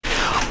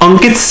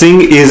Ankit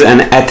Singh is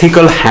an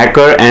ethical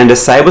hacker and a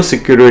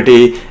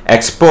cybersecurity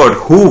expert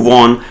who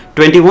won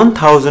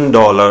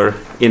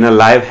 $21,000 in a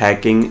live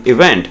hacking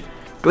event.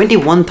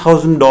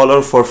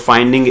 $21,000 for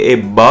finding a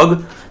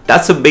bug?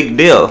 That's a big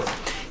deal.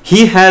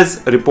 He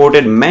has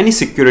reported many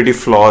security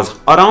flaws,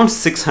 around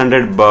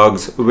 600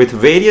 bugs with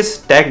various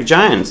tech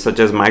giants such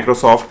as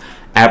Microsoft,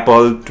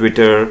 Apple,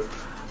 Twitter,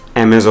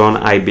 Amazon,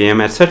 IBM,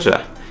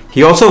 etc.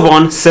 He also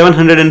won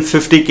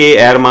 750k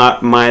air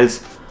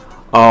miles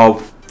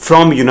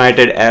from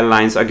United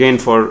Airlines again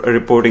for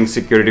reporting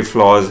security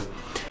flaws.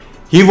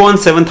 He won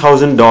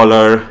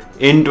 $7,000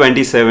 in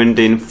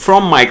 2017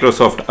 from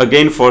Microsoft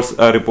again for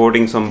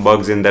reporting some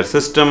bugs in their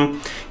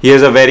system. He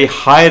has a very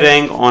high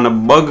rank on a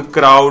bug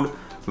crowd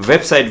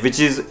website, which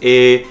is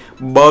a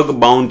bug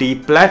bounty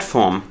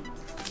platform.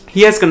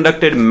 He has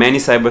conducted many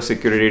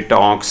cybersecurity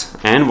talks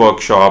and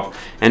workshops,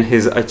 and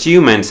his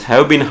achievements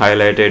have been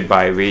highlighted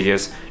by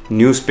various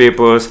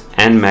newspapers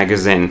and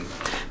magazines.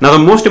 Now,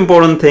 the most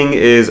important thing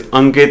is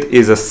Ankit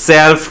is a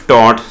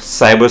self-taught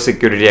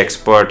cybersecurity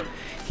expert.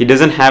 He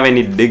doesn't have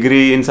any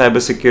degree in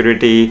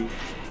cybersecurity.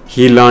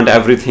 He learned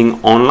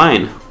everything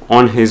online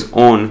on his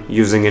own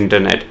using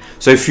internet.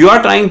 So if you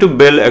are trying to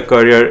build a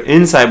career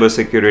in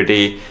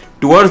cybersecurity,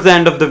 towards the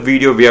end of the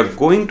video, we are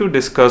going to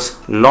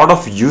discuss a lot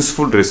of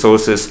useful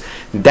resources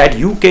that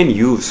you can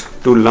use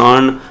to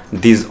learn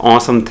these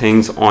awesome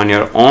things on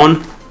your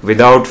own.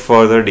 Without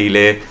further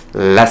delay,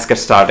 let's get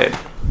started.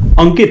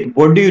 Ankit,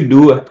 what do you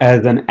do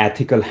as an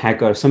ethical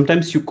hacker?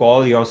 Sometimes you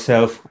call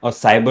yourself a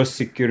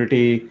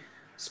cybersecurity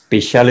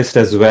specialist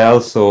as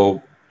well.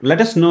 So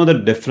let us know the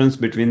difference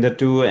between the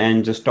two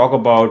and just talk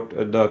about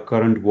the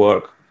current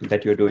work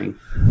that you're doing.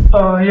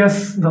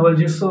 Yes,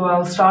 Dhavalji. So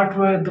I'll start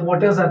with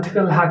what is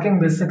ethical hacking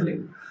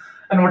basically,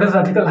 and what is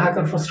ethical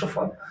hacker first of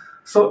all.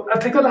 So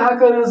ethical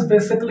hacker is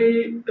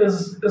basically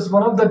is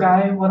one of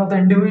the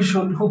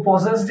individual who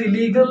possess the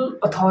legal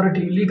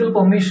authority, legal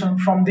permission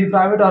from the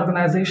private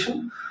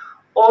organization,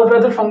 or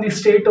whether from the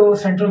state or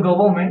central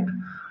government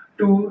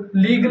to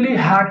legally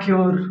hack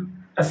your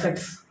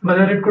assets,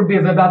 whether it could be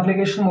a web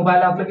application, mobile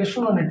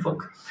application, or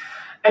network.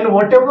 And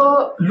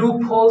whatever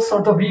loopholes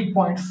or the weak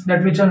points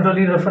that we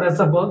generally refer as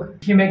a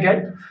bug he may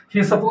get, he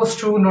is supposed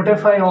to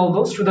notify all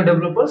those to the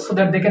developers so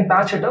that they can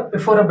patch it up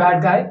before a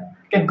bad guy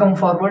can come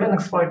forward and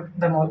exploit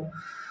them all.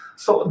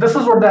 So this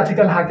is what the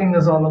ethical hacking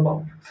is all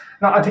about.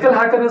 Now, ethical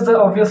hacker is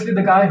obviously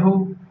the guy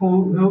who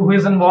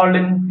is involved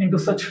into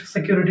such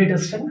security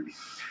testing.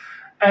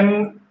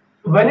 And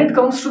when it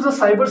comes to the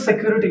cyber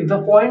security,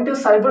 the point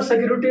is cyber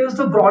security is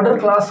the broader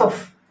class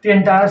of the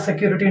entire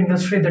security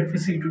industry that we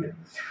see today.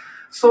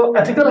 So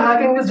ethical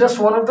hacking is just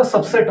one of the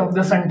subset of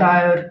this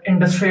entire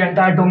industry,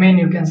 entire domain,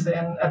 you can say,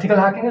 and ethical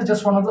hacking is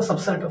just one of the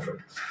subset of it.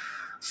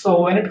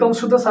 So when it comes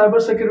to the cyber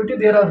security,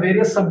 there are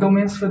various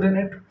subdomains within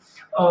it.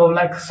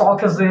 Like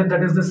SOC is there,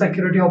 that is the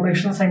Security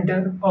Operations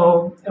Center,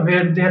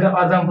 where there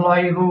are the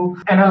employee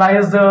who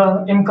analyze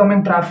the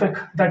incoming traffic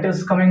that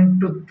is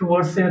coming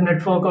towards their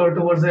network or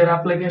towards their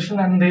application,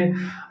 and they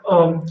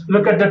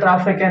look at the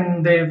traffic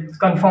and they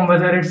confirm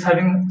whether it's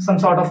having some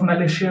sort of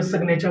malicious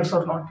signatures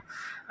or not.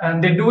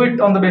 And they do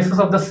it on the basis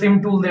of the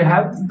SIM tool they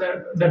have,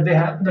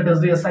 that is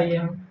the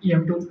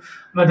SIEM tool,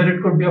 whether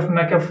it could be of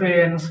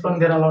McAfee and Splunk.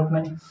 There are a lot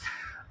many.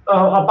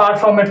 Apart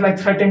from it, like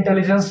threat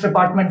intelligence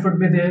department would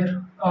be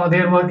there.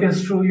 Their work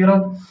is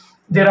to,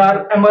 there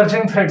are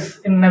emerging threats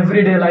in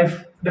everyday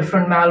life,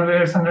 different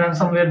malwares and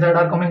ransomware that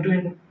are coming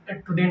to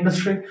the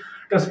industry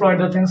to exploit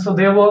the things. So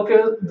their work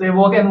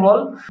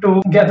involved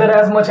to gather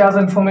as much as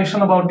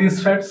information about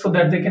these threats so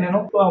that they can,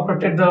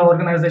 protect the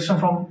organization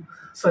from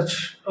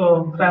such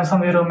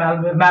ransomware or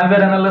malware. Malware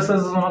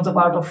analysis is one of the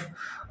part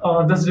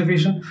of this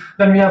division.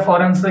 Then we have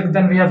forensic,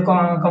 then we have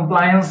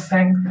compliance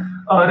thing,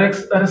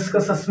 risk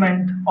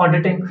assessment,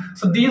 auditing.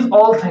 So these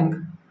all things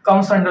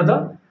comes under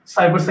the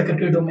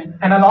cybersecurity domain.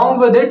 And along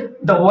with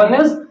it, the one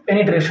is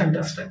penetration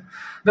testing.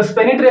 This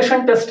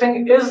penetration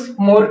testing is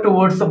more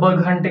towards the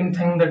bug hunting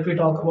thing that we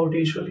talk about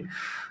usually.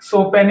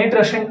 So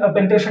penetration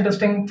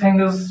testing thing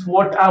is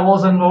what I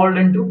was involved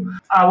into.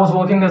 I was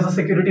working as a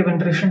security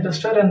penetration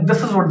tester, and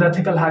this is what the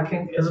ethical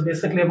hacking is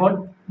basically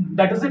about.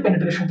 That is the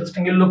penetration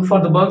testing. You look for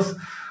the bugs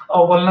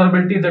or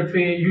vulnerability that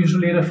we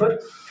usually refer.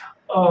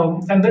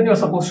 And then you're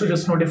supposed to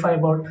just notify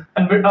about.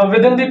 And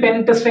within the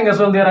pen testing as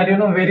well, there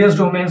are various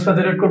domains,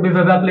 whether it could be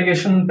web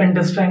application pen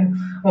testing,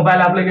 mobile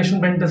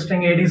application pen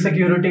testing, AD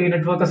security,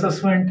 network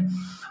assessment,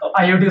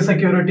 IoT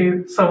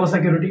security, server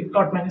security,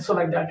 not many. So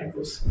like that it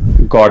goes.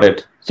 Got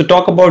it. So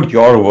talk about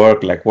your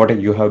work, like what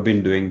you have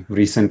been doing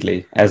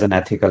recently as an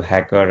ethical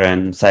hacker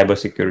and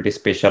cybersecurity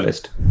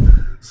specialist.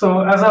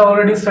 So as I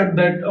already said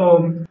that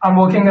I'm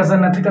working as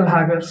an ethical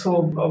hacker.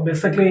 So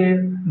basically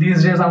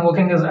these days I'm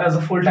working as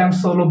a full-time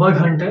solo bug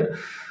hunter.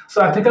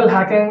 So ethical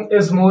hacking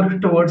is more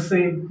towards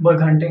the bug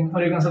hunting,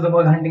 or you can say the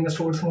bug hunting is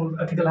towards more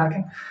ethical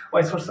hacking,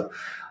 vice versa.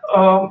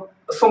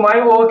 So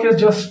my work is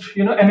just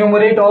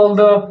enumerate all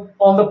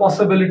the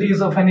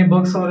possibilities of any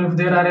bugs, or if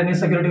there are any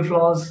security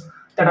flaws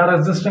that are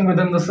existing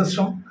within the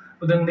system,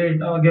 within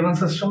the given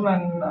system,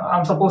 and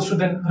I'm supposed to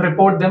then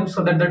report them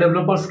so that the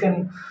developers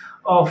can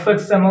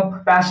fix them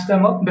up, patch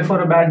them up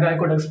before a bad guy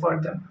could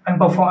exploit them and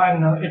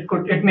perform. And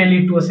it may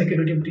lead to a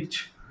security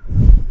breach.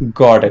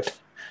 Got it.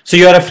 So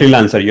you're a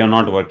freelancer. You're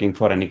not working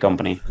for any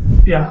company.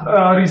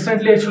 Yeah,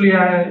 recently actually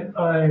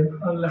I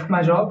left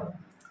my job,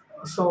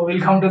 so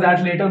we'll come to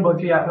that later. But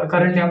yeah,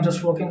 currently I'm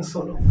just working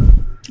solo.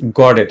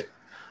 Got it.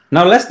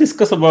 Now let's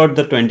discuss about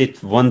the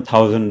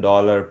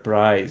 $21,000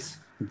 prize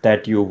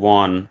that you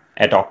won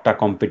at Okta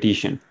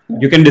competition.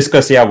 You can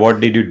discuss, yeah, what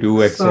did you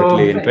do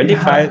exactly? So And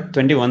yeah,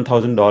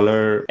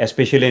 $21,000,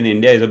 especially in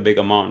India, is a big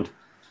amount.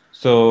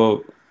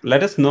 So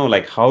let us know,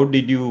 like, how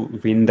did you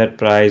win that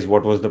prize?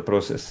 What was the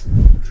process?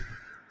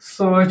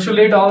 so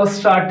actually, it all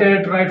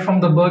started right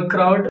from the bug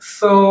crowd.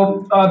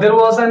 So there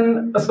was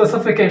a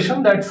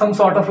specification that some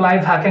sort of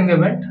live hacking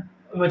event,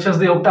 which is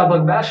the Okta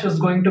Bug Bash, is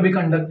going to be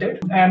conducted,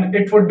 and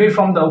it would be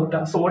from the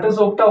Okta. So what is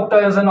Okta?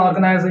 Okta is an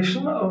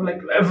organization like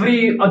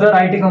every other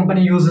IT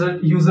company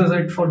uses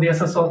it for the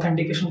SSO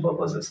authentication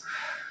purposes.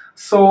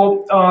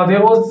 So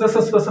there was this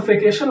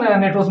specification,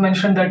 and it was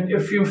mentioned that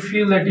if you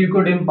feel that you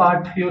could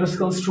impart your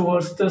skills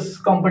towards this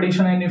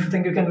competition, and if you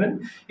think you can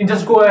win, you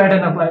just go ahead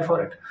and apply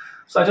for it.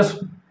 So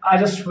I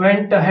just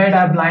went ahead.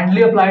 I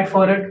blindly applied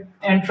for it,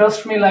 and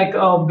trust me, like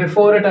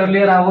before it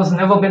earlier, I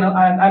never been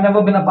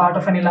a part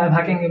of any live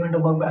hacking event or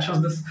bug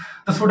bashes.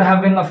 This would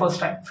have been my first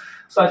time.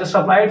 So I just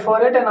applied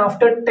for it, and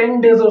after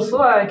 10 days or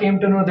so, I came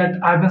to know that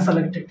I've been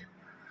selected.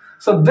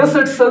 So this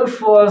itself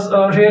was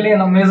really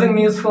an amazing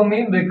news for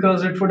me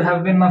because it would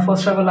have been my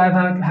first ever live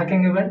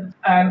hacking event,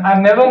 and I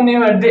never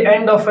knew at the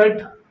end of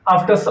it.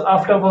 After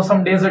for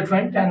some days it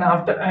went, and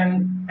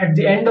at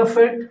the end of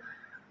it,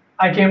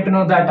 I came to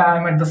know that I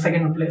am at the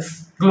second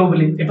place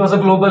globally. It was a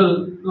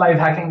global live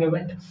hacking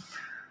event.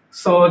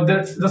 So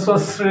this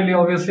was really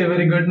obviously a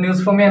very good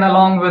news for me, and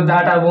along with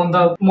that, I won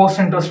the most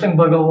interesting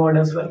bug award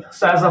as well.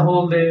 So as a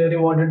whole, they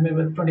rewarded me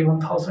with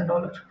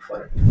 $21,000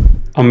 for it.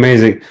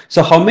 Amazing.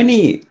 So how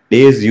many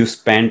days you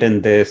spent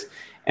in this?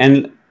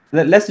 And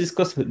let's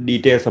discuss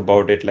details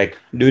about it. Like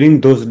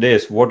during those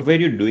days, what were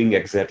you doing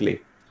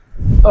exactly?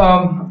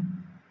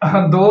 Um,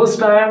 those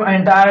time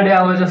entire day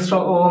I was just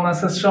over my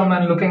system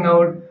and looking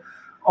out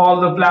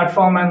all the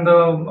platform and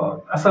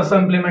the SSO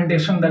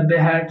implementation that they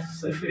had.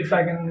 So if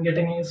I can get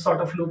any sort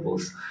of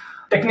loopholes.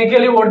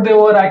 Technically, what they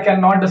were, I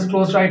cannot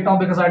disclose right now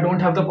because I don't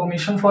have the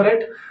permission for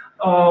it.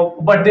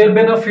 But there have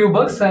been a few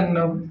bugs,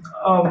 and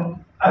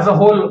as a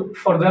whole,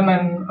 for them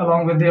and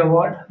along with the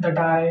award that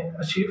I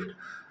achieved,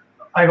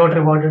 I got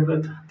rewarded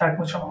with that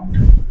much amount.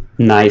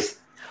 Nice.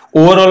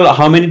 Overall,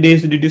 how many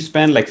days did you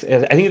spend? Like,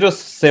 I think it was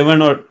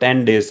 7 or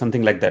 10 days,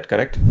 something like that,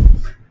 correct?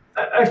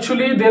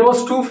 Actually, there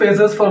was two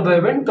phases for the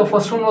event. The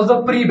first one was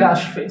the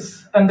pre-bash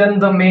phase, and then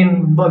the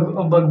main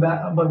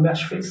bug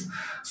bash phase.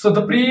 So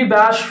the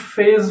pre-bash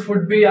phase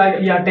would be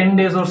 10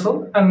 days or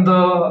so, and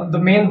the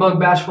main bug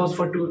bash was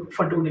for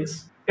 2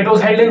 days. It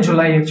was held in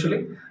July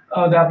actually.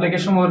 The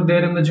application were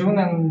there in the June,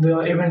 and the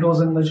event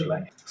was in the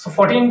July. So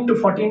 14 to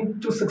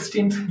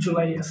 16th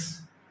July,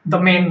 yes, the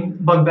main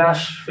bug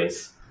bash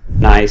phase.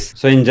 Nice.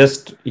 So in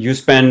just you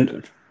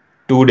spend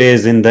 2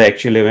 days in the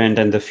actual event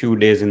and the few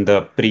days in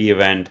the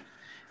pre-event,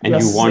 and you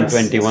Yes, won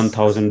yes, yes.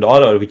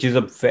 $21,000, which is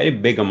a very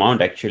big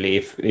amount actually,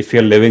 if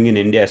you're living in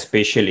India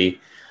especially.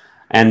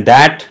 And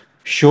that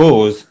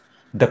shows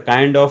the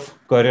kind of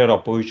career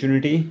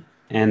opportunity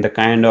and the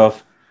kind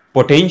of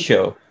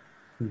potential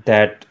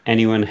that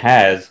anyone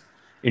has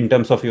in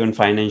terms of even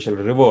financial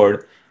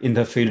reward in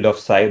the field of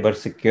cyber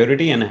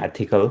security and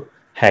ethical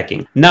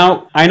hacking.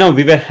 Now, I know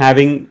we were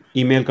having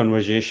email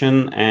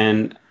conversation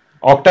and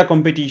Okta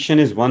competition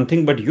is one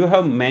thing, but you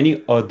have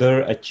many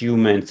other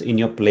achievements in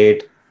your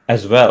plate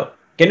as well.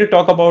 Can you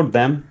talk about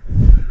them?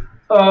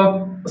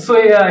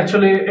 So yeah,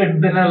 actually, it's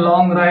been a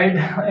long ride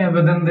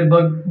within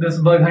this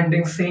bug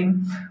hunting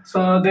scene.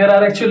 So there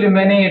are actually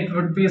many. It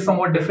would be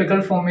somewhat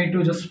difficult for me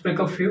to just pick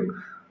a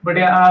few. But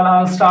yeah,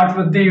 I'll start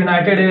with the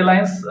United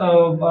Airlines.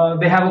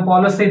 They have a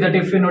policy that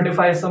if you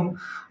notify some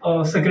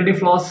security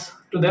flaws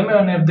to them,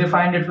 and if they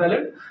find it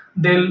valid,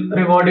 they'll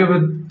reward you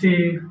with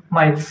the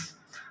miles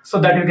so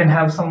that you can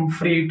have some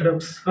free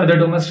trips, whether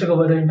domestic or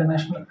whether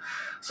international.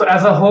 So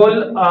as a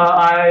whole,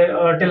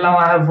 I till now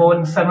I have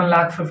won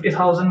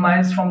 7,50,000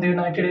 miles from the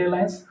United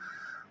Airlines.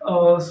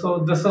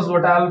 So this is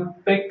what I'll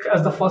pick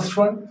as the first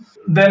one.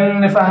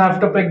 Then, if I have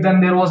to pick,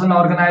 then there was an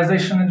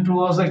organization. It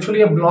was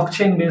actually a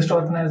blockchain-based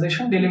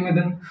organization dealing with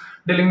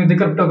the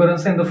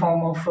cryptocurrency in the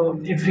form of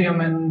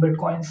Ethereum and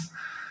bitcoins.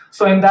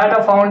 So in that,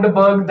 I found a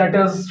bug that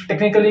is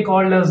technically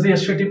called as the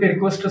HTTP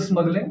request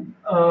smuggling.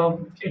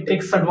 It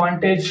takes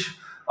advantage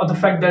of the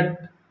fact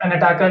that an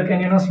attacker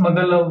can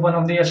smuggle one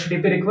of the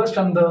HTTP request,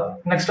 and the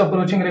next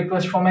approaching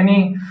request from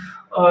any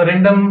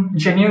random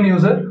genuine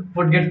user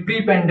would get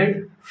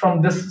prepended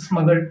from this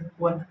smuggled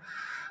one.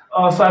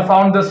 So I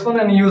found this one,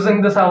 and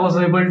using this, I was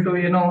able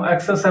to,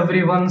 access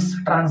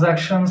everyone's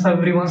transactions,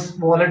 everyone's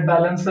wallet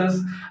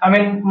balances. I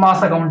mean,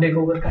 mass account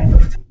takeover kind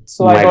of thing.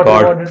 So I My got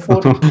God, rewarded for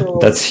it. So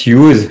that's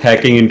huge.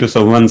 Hacking into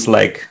someone's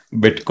like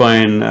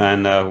Bitcoin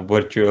and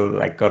virtual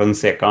like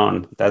currency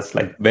account. That's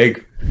like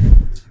big.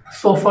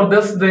 So for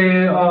this,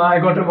 I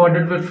got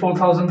rewarded with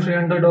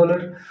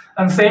 $4,300.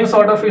 And same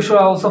sort of issue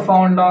I also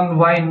found on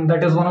Vine,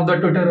 that is one of the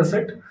Twitter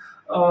asset.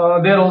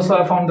 There also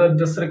I found that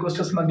this request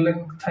to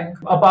smuggling thing.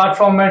 Apart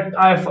from it,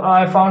 I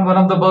found one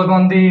of the bug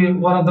on the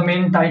one of the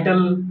main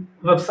title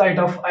website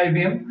of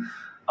IBM.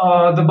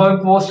 The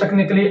bug was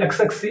technically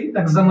XXC,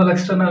 XML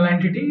external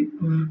entity,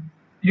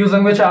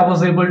 using which I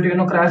was able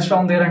to crash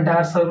down their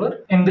entire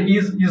server in the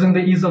ease using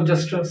the ease of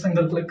just a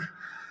single click.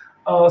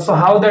 So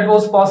how that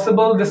was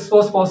possible? This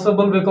was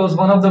possible because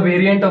one of the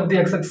variant of the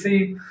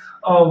XXC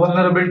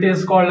vulnerability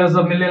is called as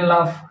a million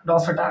laugh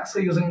DOS attack. So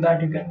using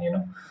that, you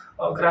can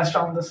crash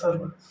down the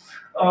server.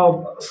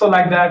 So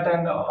like that,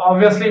 and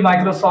obviously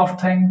Microsoft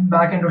thing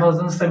back in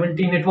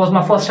 2017. It was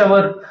my first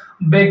ever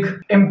big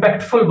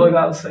impactful bug.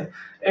 I'll say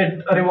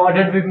it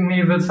rewarded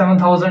me with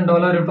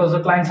 $7,000. It was a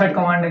client-side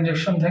command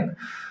injection thing.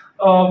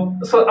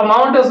 So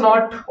amount is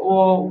not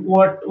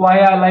what why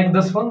I like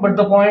this one, but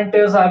the point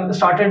is I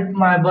started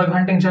my bug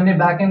hunting journey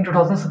back in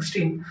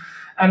 2016,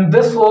 and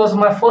this was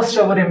my first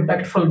ever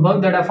impactful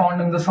bug that I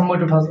found in December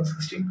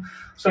 2016.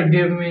 So it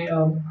gave me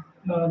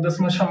this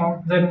much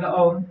amount. Then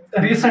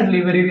very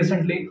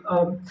recently,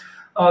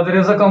 there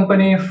is a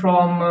company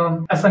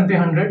from S&P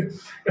 100.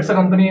 It's a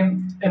company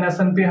in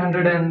S&P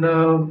 100, and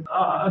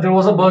there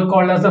was a bug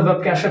called as the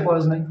web cache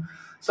poisoning.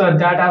 So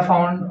that I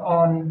found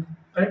on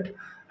it,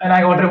 and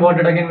I got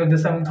rewarded again with the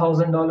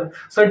 $7,000.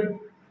 So it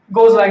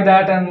goes like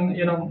that, and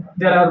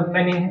there are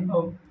many.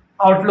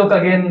 Outlook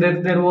again.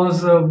 There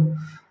was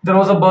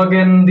a bug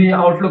in the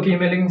Outlook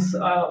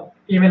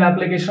email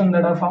application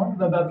that I found,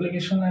 web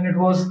application, and it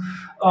was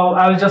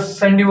I'll just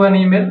send you an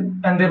email,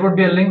 and there would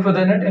be a link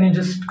within it, and you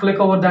just click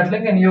over that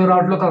link, and your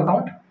Outlook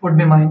account would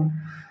be mine.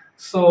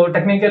 So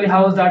technically,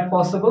 how is that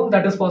possible?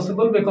 That is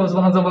possible because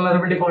one of the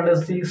vulnerability called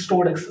as the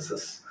stored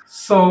accesses.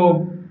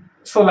 So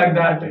like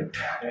that,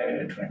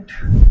 it went.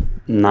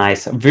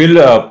 Nice.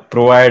 We'll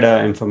provide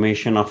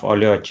information of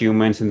all your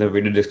achievements in the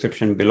video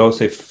description below.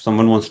 So if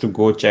someone wants to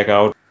go check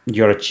out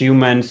your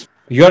achievements,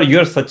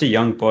 you're such a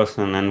young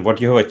person, and what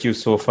you have achieved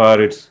so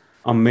far, it's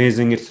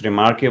amazing. It's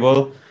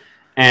remarkable,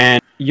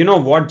 and you know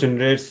what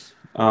generates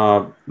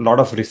a lot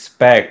of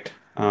respect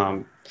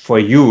for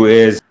you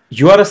is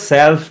you are a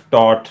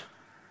self-taught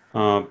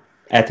uh,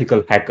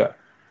 ethical hacker,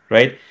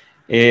 right?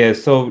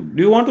 So,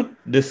 do you want to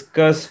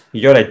discuss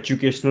your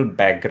educational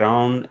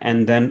background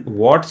and then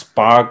what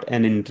sparked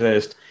an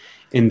interest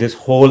in this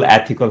whole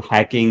ethical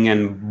hacking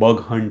and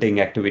bug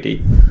hunting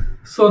activity?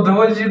 So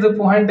Dhavalji, the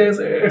point is,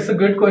 it's a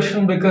good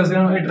question because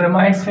it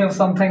reminds me of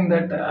something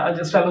that I'll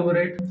just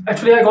elaborate.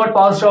 Actually, I got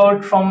passed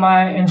out from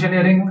my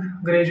engineering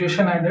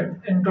graduation. I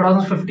did in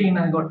 2015.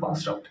 I got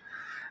passed out,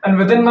 and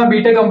within my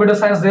BTech Computer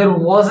Science, there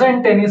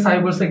wasn't any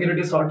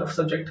cybersecurity sort of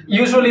subject.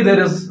 Usually, there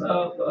is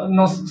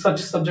no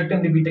such subject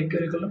in the BTech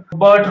curriculum.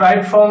 But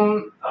right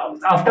from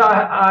after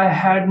I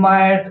had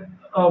my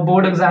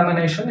board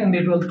examination in the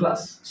 12th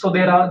class. So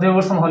there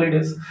were some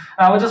holidays.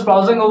 I was just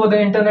browsing over the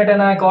internet,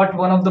 and I got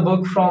one of the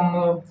book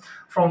from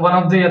one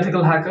of the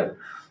ethical hacker,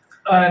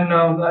 and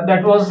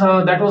that was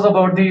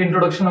about the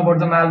introduction about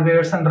the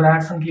malwares and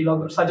rats and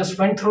keyloggers. I just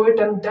went through it,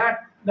 and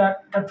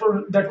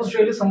that was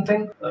really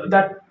something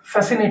that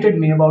fascinated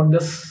me about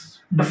this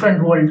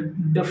different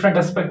world, different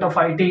aspect of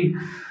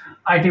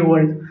IT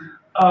world.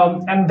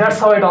 And that's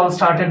how it all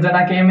started. Then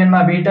I came in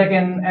my BTech,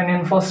 and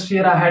in first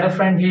year I had a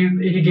friend.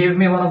 He gave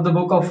me one of the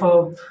book of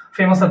a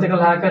famous ethical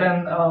hacker,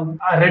 and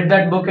I read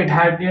that book. It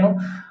had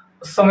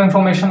some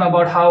information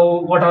about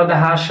how what are the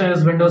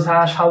hashes, Windows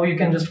hash, how you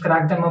can just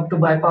crack them up to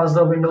bypass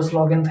the Windows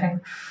login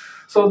thing.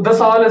 So this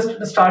all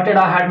is started.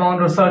 I had my own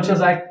researches.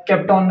 I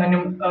kept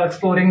on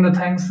exploring the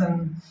things,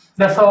 and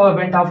that's how I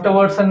went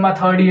afterwards. In my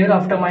third year,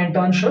 after my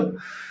internship,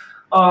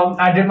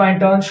 I did my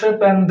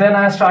internship, and then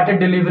I started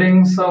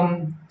delivering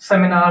some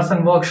seminars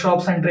and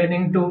workshops and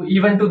training to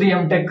even to the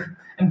MTech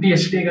and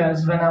PhD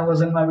guys when I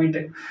was in my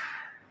BTech,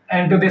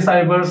 and to the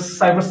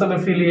cyber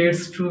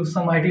affiliates, to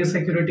some IT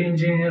security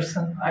engineers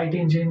and IT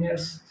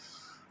engineers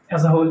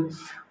as a whole.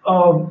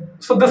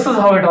 So this is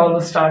how it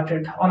all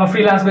started. On a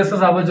freelance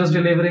basis, I was just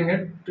delivering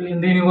it in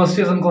the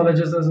universities and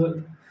colleges as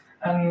well,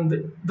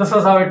 and this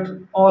is how it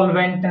all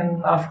went.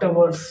 And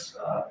afterwards,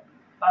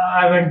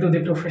 I went to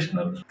the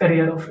professional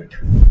career of it.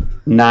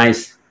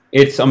 Nice.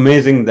 It's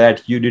amazing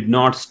that you did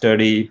not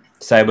study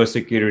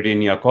cybersecurity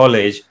in your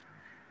college,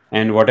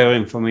 and whatever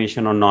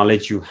information or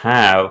knowledge you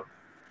have,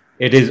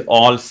 it is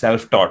all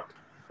self-taught,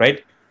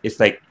 right? It's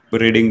like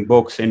reading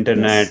books, Yes,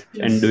 internet,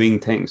 and yes.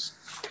 doing things,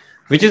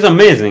 which is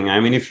amazing.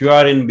 I mean, if you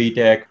are in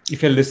BTech,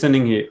 if you're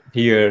listening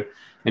here,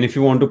 and if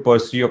you want to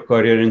pursue your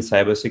career in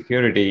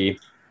cybersecurity,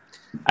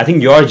 I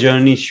think your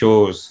journey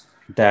shows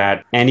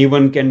that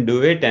anyone can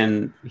do it,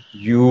 and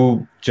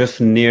you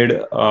just need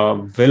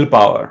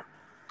willpower.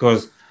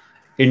 Because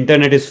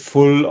internet is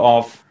full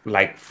of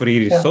like free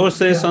Yeah,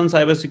 resources yeah, on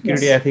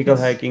cybersecurity, yes, ethical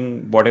yes.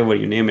 hacking, whatever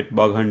you name it,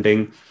 bug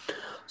hunting.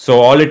 So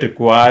all it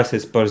requires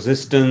is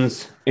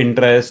persistence,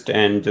 interest,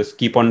 and just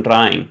keep on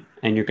trying.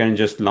 And you can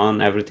just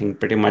learn everything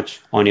pretty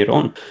much on your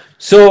own.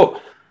 So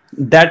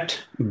that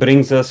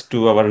brings us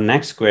to our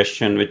next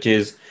question, which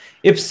is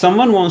if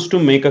someone wants to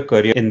make a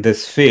career in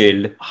this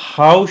field,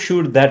 how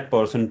should that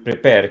person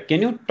prepare? Can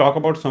you talk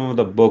about some of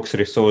the books,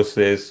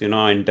 resources,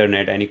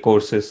 internet, any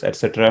courses,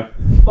 etc.?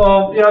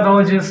 Yeah,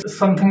 Raj, is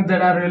something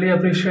that I really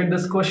appreciate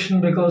this question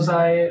because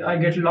I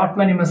get lot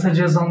many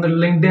messages on the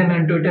LinkedIn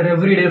and Twitter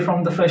every day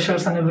from the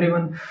freshers and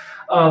everyone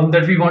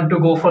that we want to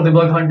go for the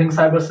bug hunting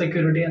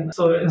cybersecurity. And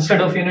so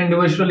instead of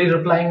individually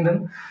replying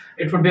them,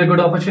 it would be a good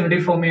opportunity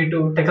for me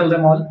to tackle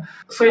them all.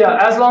 So yeah,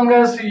 as long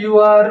as you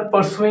are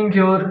pursuing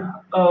your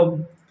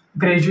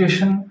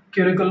graduation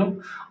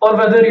curriculum or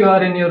whether you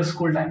are in your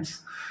school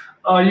times,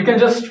 you can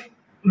just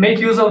make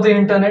use of the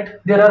internet.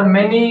 There are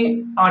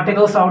many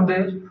articles out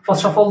there.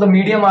 First of all, the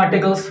medium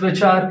articles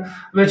which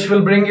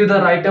will bring you the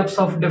write-ups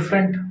of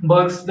different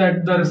bugs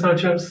that the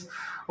researchers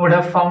would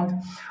have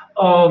found.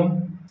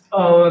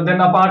 Then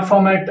apart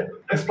from it,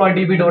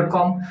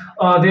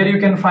 exploitdb.com, there you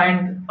can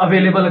find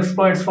available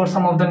exploits for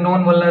some of the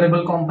known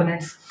vulnerable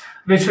components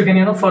which you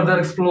can further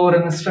explore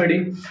and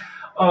study.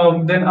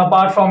 Then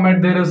apart from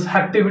it, there is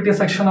activity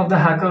section of the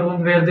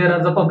HackerOne where there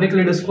are the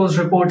publicly disclosed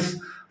reports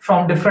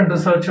from different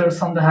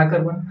researchers on the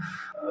HackerOne.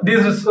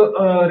 These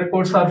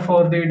reports are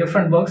for the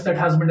different bugs that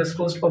has been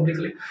disclosed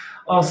publicly.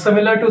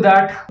 Similar to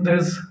that, there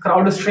is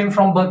CrowdStream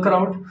from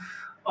BugCrowd.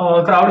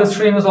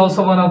 CrowdStream is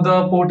also one of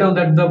the portal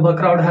that the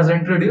BugCrowd has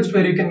introduced,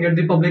 where you can get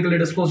the publicly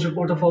disclosed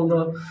report of all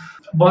the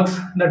bugs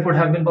that would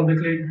have been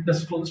publicly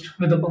disclosed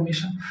with the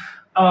permission.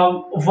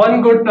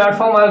 One good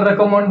platform I'll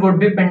recommend would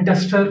be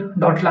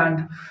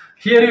pentester.land.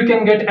 Here you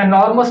can get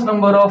enormous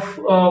number of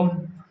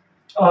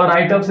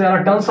write-ups. There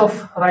are tons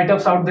of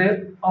write-ups out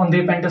there on the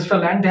pentester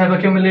land. They have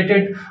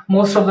accumulated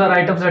most of the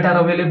write-ups that are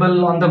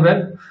available on the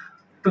web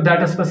to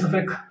that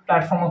specific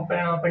platform of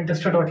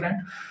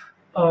pentester.land.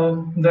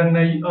 Then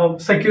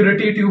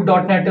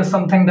securitytube.net is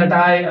something that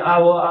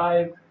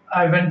I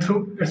went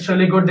through. It's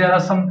really good. There are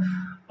some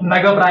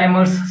mega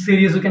primers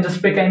series. You can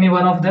just pick any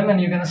one of them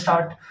and you can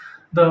start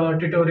the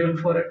tutorial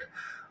for it.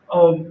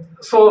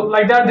 So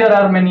like that, there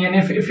are many. And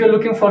if you're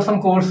looking for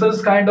some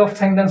courses kind of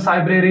thing, then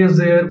Cybrary is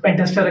there,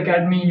 Pentester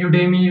Academy,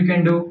 Udemy you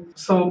can do.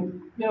 So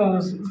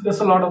there's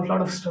a lot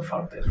of stuff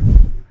out there.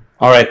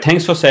 All right,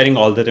 thanks for sharing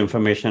all that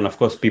information. Of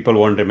course, people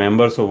won't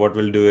remember. So what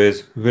we'll do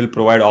is we'll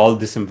provide all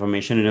this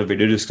information in a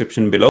video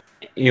description below.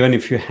 Even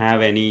if you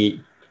have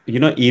any,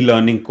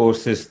 e-learning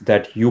courses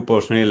that you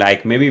personally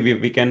like, maybe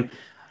we can,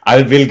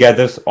 I will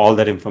gather all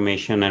that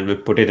information and we'll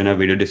put it in a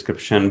video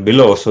description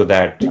below so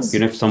that, Yes,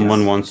 if someone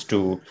yes. wants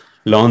to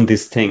learn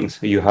these things,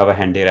 you have a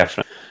handy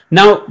reference.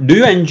 Now, do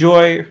you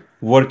enjoy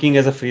working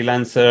as a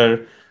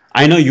freelancer?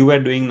 I know you were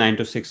doing 9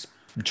 to 6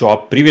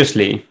 job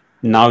previously.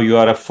 Now you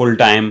are a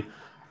full-time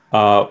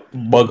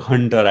bug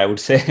hunter, I would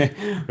say,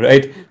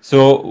 right?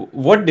 So,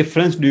 what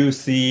difference do you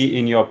see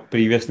in your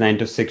previous 9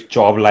 to 6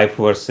 job life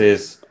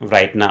versus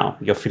right now,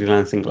 your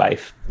freelancing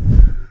life?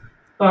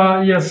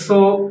 Yes,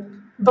 so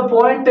the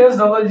point is,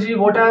 Dhavalji,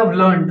 what I have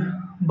learned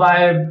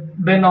by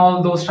been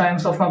all those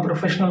times of my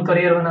professional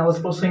career when I was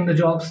pursuing the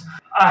jobs,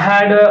 I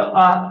had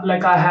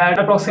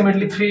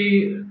approximately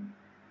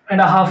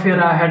 3.5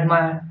 year. I had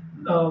my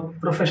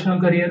professional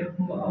career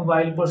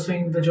while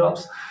pursuing the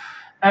jobs,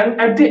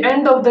 and at the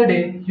end of the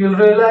day, you'll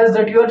realize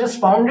that you are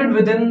just bounded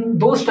within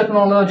those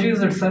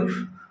technologies itself,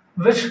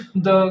 which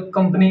the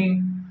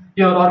company,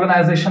 your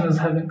organization is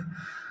having.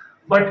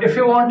 But if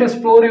you want to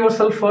explore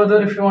yourself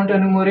further, if you want to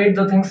enumerate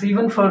the things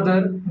even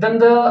further, then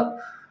the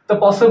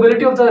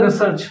possibility of the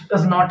research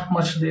is not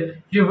much there.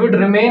 You would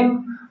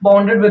remain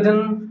bounded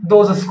within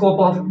those scope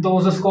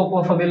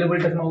of available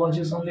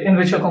technologies only in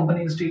which your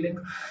company is dealing.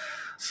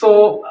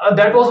 So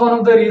that was one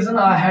of the reason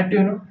I had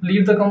to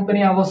leave the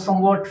company. I was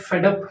somewhat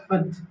fed up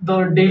with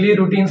the daily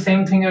routine,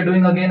 same thing you're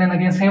doing again and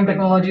again, same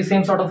technology,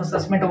 same sort of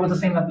assessment over the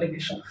same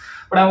application.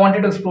 But I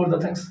wanted to explore the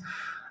things.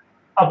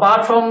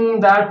 Apart from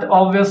that,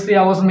 obviously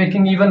I was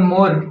making even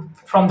more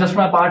from just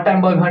my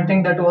part-time bug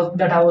hunting that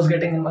I was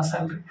getting in my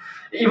salary.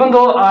 Even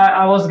though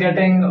I was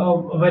getting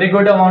a very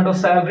good amount of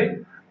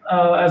salary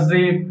as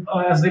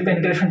the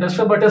penetration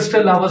tester, but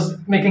still I was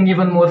making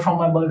even more from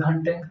my bug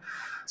hunting.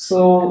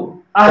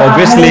 So I had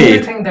Obviously,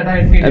 everything that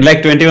I needed.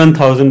 like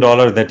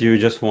 $21,000 that you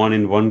just won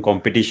in one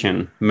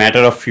competition, matter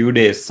of few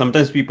days.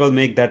 Sometimes people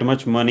make that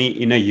much money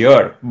in a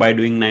year by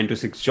doing 9 to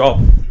 6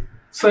 job.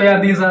 So yeah,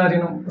 these are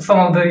some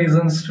of the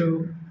reasons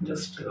to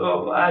just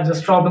I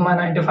just dropped my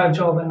 9 to 5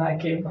 job and I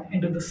came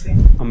into the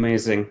scene.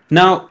 Amazing.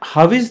 Now,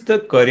 how is the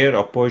career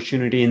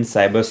opportunity in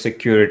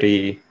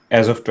cybersecurity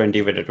as of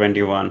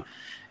 2021?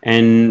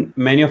 And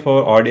many of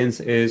our audience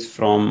is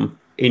from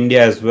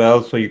India as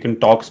well, so you can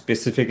talk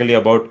specifically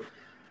about,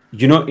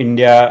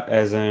 India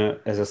as a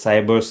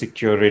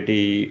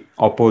cybersecurity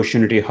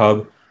opportunity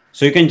hub.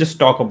 So you can just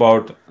talk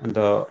about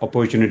the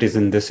opportunities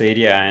in this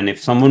area, and if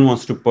someone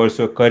wants to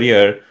pursue a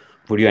career,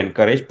 Would you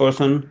encourage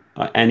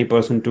any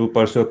person to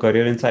pursue a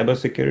career in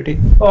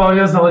cybersecurity? Oh,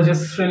 yes, Dhaval,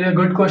 just really a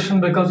good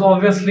question because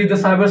obviously the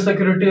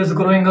cybersecurity is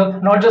growing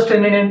up not just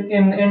in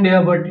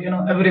India but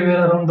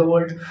everywhere around the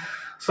world.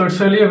 So it's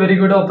really a very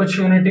good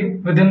opportunity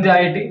within the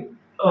IT,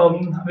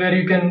 where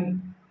you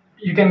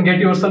can get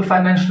yourself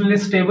financially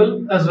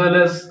stable as well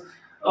as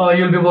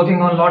you'll be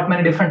working on a lot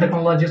many different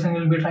technologies and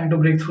you'll be trying to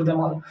break through them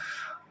all.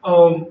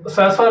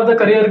 So as far as the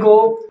career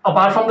go,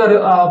 apart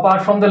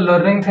from the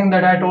learning thing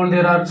that I told,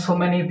 there are so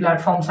many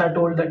platforms I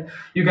told that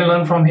you can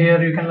learn from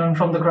here. You can learn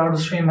from the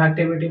CrowdStream,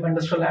 Activity,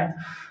 Pendesterland.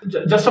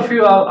 Just a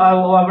few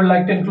I would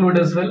like to include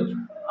as well.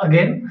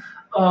 Again,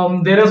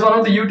 there is one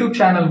of the YouTube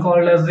channel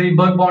called as the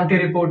Bug Bounty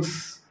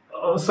Reports.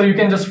 So you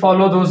can just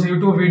follow those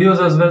YouTube videos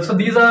as well. So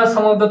these are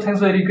some of the things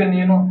where you can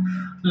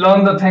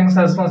learn the things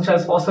as much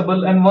as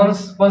possible. And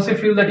once you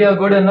feel that you are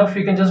good enough,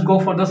 you can just go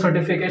for the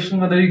certification.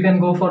 Whether you can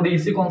go for the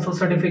EC Council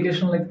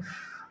certification, like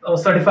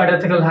certified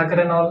ethical hacker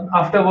and all.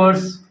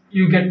 Afterwards,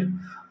 you get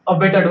a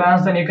bit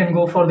advanced, then you can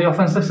go for the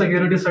offensive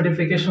security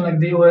certification like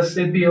the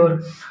OSCP or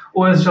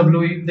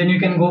OSWE. Then you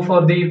can go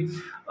for the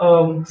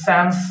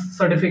SANS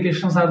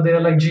certifications are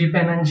there like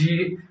GPEN and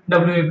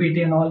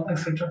GWAPT and all,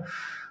 etc.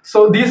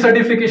 So these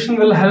certification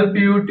will help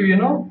you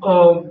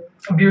to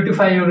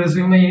beautify your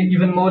resume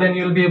even more, and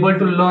you'll be able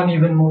to learn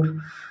even more.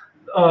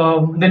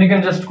 Then you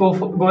can just go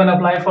and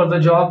apply for the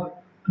job.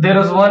 There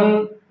is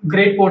one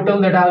great portal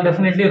that I'll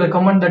definitely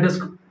recommend, that is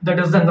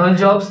the Null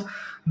Jobs.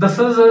 This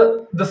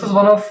is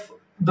one of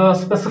the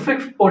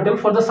specific portal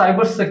for the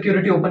cyber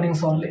security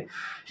openings only.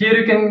 Here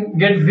you can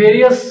get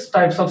various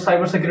types of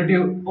cyber security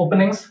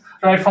openings,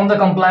 right from the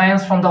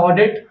compliance, from the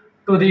audit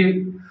to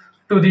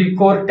the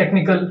core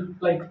technical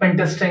like pen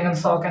testing and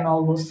SOC and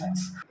all those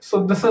things.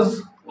 So this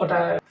is what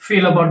I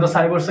feel about the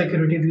cyber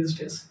security these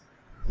days.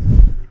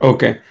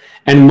 Okay.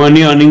 And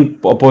money earning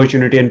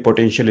opportunity and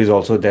potential is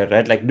also there,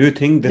 right? Like, do you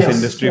think this Yes,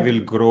 industry yeah. will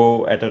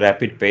grow at a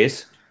rapid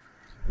pace?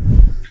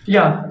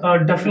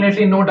 Yeah,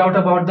 definitely, no doubt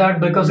about that.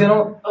 Because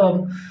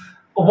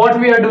what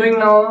we are doing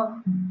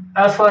now,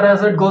 as far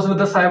as it goes with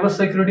the cyber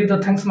security,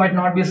 the things might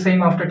not be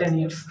same after 10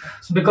 years.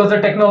 So because the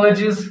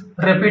technology is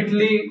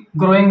rapidly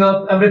growing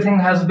up, everything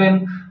has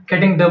been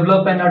getting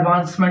developed and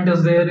advancement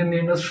is there in the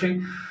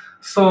industry.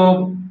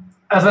 So,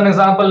 as an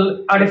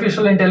example,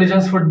 artificial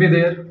intelligence would be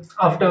there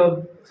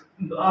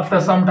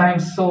after some time.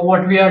 So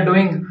what we are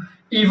doing,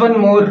 even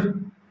more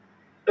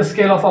a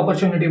scale of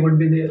opportunity would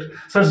be there.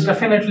 So it's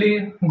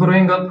definitely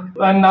growing up.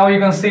 And now you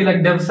can see like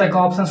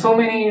DevSecOps and so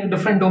many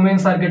different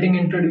domains are getting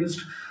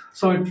introduced.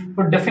 So it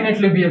would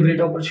definitely be a great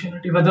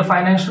opportunity, whether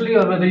financially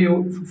or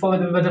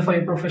whether for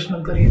your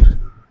professional career.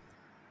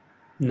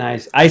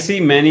 Nice. I see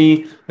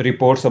many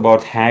reports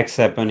about hacks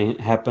happening.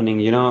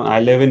 I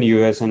live in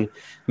US and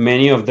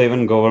many of the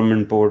even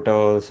government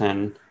portals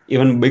and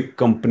even big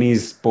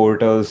companies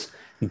portals,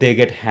 they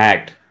get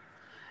hacked.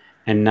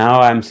 And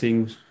now I'm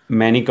seeing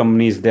many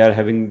companies, they are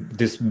having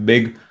this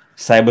big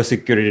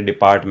cybersecurity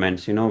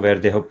departments, where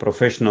they have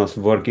professionals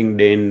working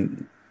day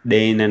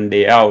in and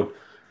day out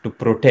to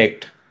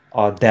protect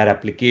their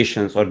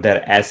applications or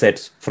their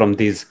assets from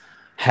these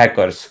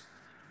hackers.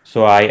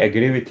 So I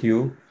agree with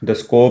you. The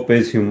scope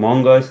is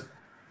humongous.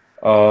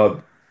 Uh,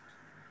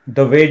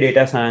 the way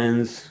data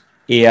science,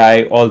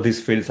 AI, all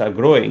these fields are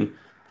growing,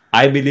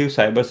 I believe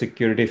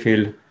cybersecurity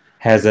field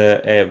has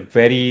a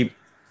very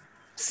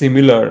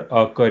similar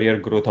career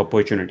growth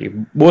opportunity,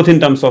 both in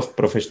terms of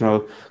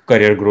professional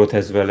career growth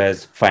as well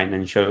as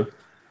financial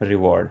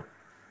reward.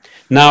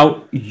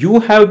 Now, you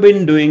have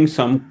been doing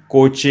some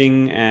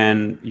coaching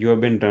and you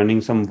have been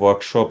running some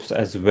workshops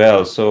as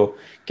well. So,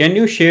 can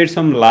you shed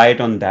some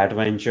light on that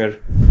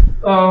venture?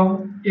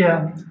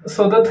 Yeah.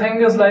 So the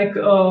thing is like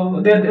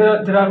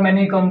there are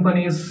many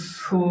companies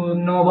who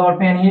know about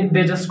me, and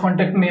they just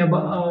contact me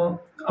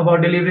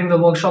about delivering the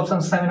workshops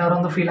and seminar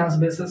on the freelance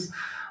basis,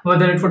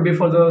 whether it would be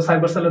for the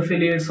cybercell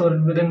affiliates or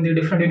within the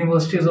different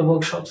universities or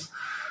workshops.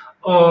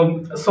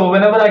 So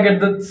whenever I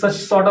get such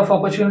sort of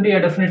opportunity, I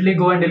definitely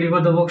go and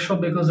deliver the workshop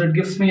because it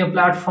gives me a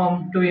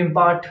platform to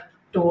impart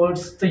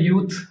towards the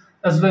youth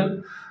as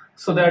well,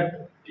 so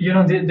that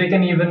they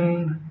can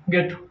even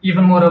get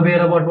even more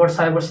aware about what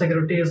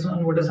cybersecurity is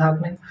and what is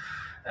happening.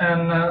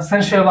 And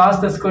since you have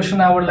asked this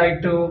question, I would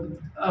like to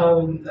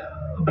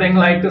bring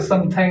light to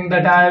something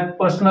that I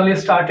personally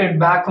started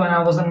back when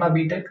I was in my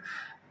BTech.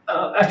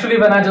 Actually,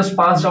 when I just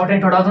passed out in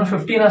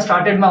 2015, I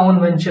started my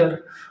own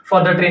venture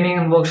for the training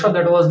and workshop.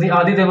 That was the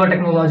Adideva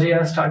technology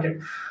I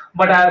started.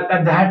 But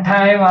at that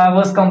time, I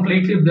was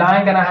completely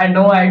blank, and I had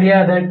no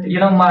idea that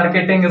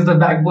marketing is the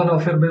backbone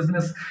of your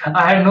business.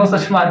 I had no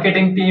such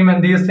marketing team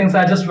and these things.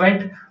 I just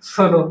went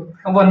solo,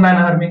 one man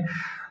army.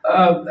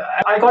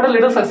 I got a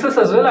little success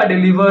as well. I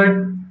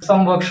delivered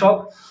some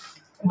workshop,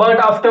 but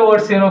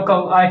afterwards,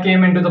 I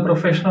came into the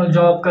professional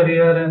job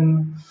career,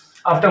 and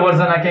afterwards,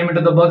 then I came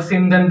into the bug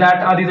scene. Then that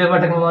Adideva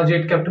technology,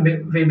 it kept me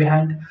way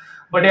behind.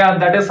 But yeah,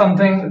 that is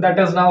something that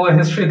is now a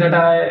history that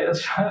I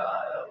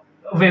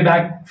way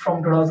back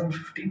from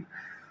 2015.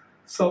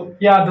 So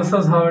yeah, this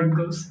is how it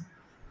goes.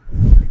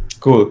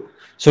 Cool.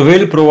 So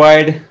we'll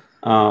provide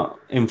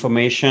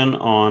information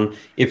on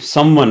if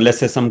someone, let's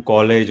say some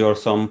college or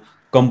some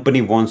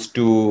company wants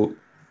to,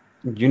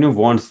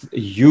 wants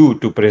you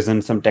to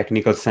present some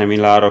technical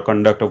seminar or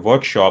conduct a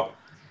workshop,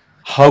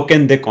 how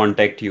can they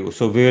contact you?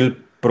 So we will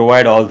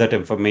provide all that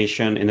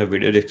information in the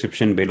video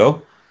description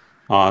below,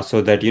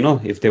 so that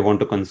if they want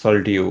to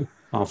consult you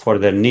for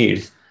their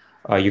needs,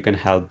 you can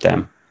help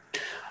them.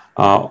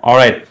 All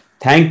right.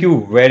 Thank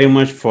you very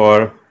much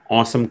for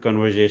awesome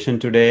conversation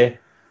today.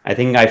 I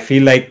think I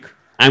feel like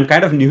I'm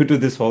kind of new to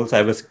this whole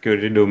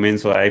cybersecurity domain,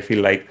 so I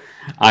feel like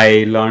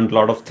I learned a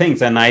lot of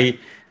things. And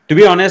to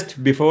be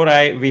honest, before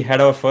I we had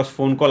our first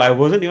phone call, I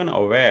wasn't even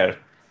aware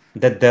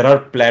that there are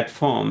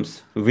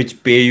platforms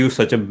which pay you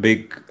such a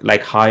big,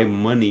 like high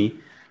money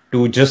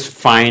to just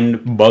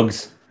find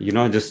bugs,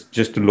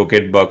 just to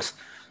locate bugs.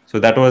 So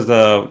that was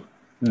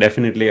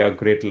definitely a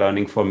great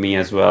learning for me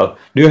as well.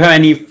 Do you have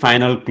any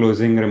final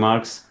closing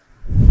remarks?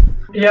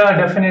 Yeah,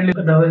 definitely,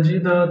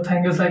 Dhavalji. The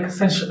thing is, like,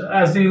 since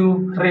as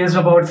you raised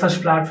about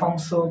such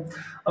platforms, so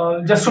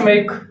just to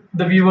make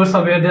the viewers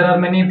aware, there are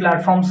many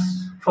platforms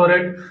for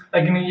it.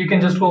 Like, you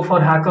can just go for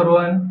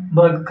HackerOne,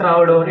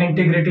 BugCrowd, or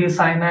Integrity,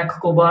 Synac,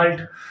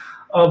 Cobalt.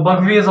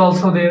 Bugvi is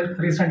also there,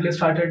 recently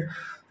started.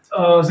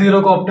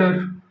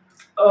 Zerocopter.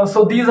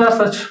 So these are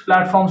such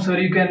platforms where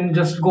you can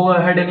just go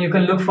ahead and you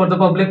can look for the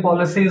public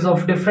policies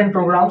of different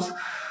programs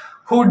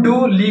who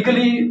do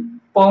legally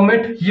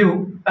permit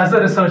you as a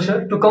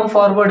researcher to come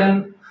forward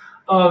and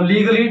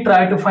legally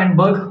try to find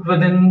bug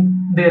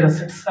within their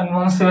assets. And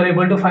once you are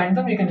able to find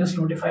them, you can just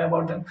notify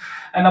about them.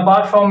 And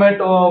apart from it,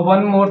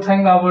 one more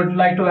thing I would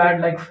like to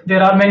add, like,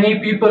 there are many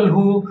people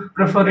who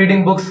prefer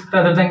reading books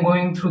rather than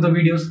going through the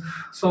videos.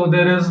 So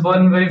there is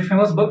one very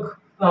famous book,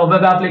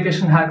 web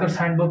application hackers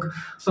handbook.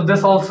 So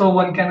this also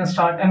one can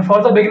start. And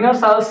for the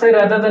beginners, I'll say,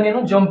 rather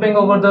than jumping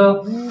over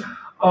the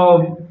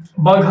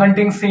bug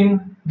hunting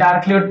scene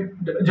directly, or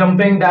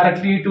jumping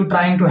directly to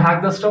trying to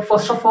hack the stuff,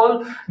 first of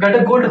all, get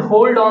a good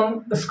hold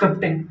on the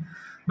scripting,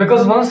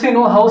 because once you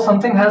know how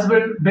something has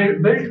been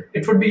built,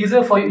 it would be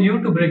easier for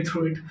you to break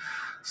through it.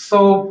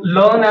 So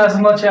learn as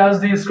much as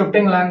the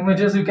scripting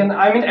languages you can.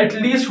 I mean, at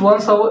least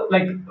once hour,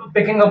 like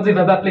picking up the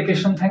web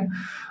application thing,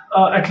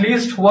 at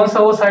least once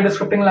hour side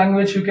scripting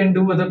language you can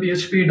do with the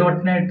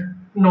PHP, .NET,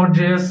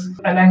 Node.js,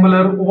 and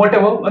Angular,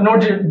 whatever.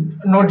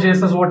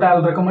 Node.js is what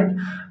I'll recommend.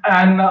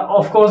 And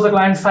of course, the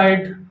client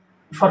side,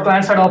 for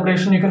client side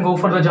operation, you can go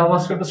for the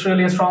JavaScript. It's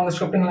really a strong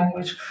scripting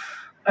language.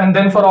 And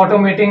then for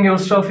automating your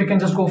stuff, you can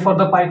just go for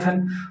the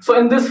Python. So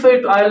in this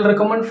way, I'll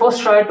recommend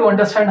first try to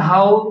understand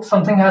how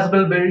something has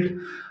been built,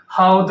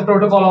 how the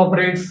protocol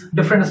operates,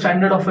 different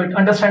standard of it,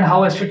 understand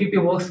how HTTP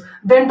works,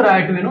 then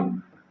try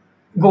to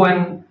go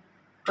and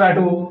try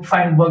to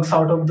find bugs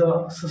out of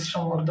the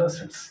system or the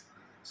assets.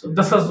 So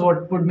this is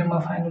what would be my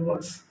final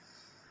words.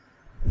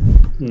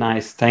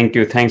 Nice. Thank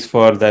you. Thanks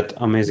for that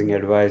amazing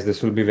advice.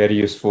 This will be very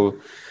useful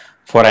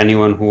for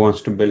anyone who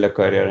wants to build a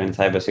career in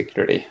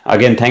cybersecurity.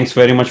 Again, thanks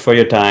very much for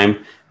your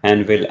time,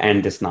 and we'll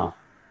end this now.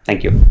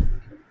 Thank you.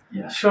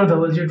 Yeah, sure,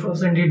 Dhavalji. It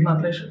was indeed my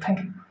pleasure.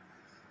 Thank you.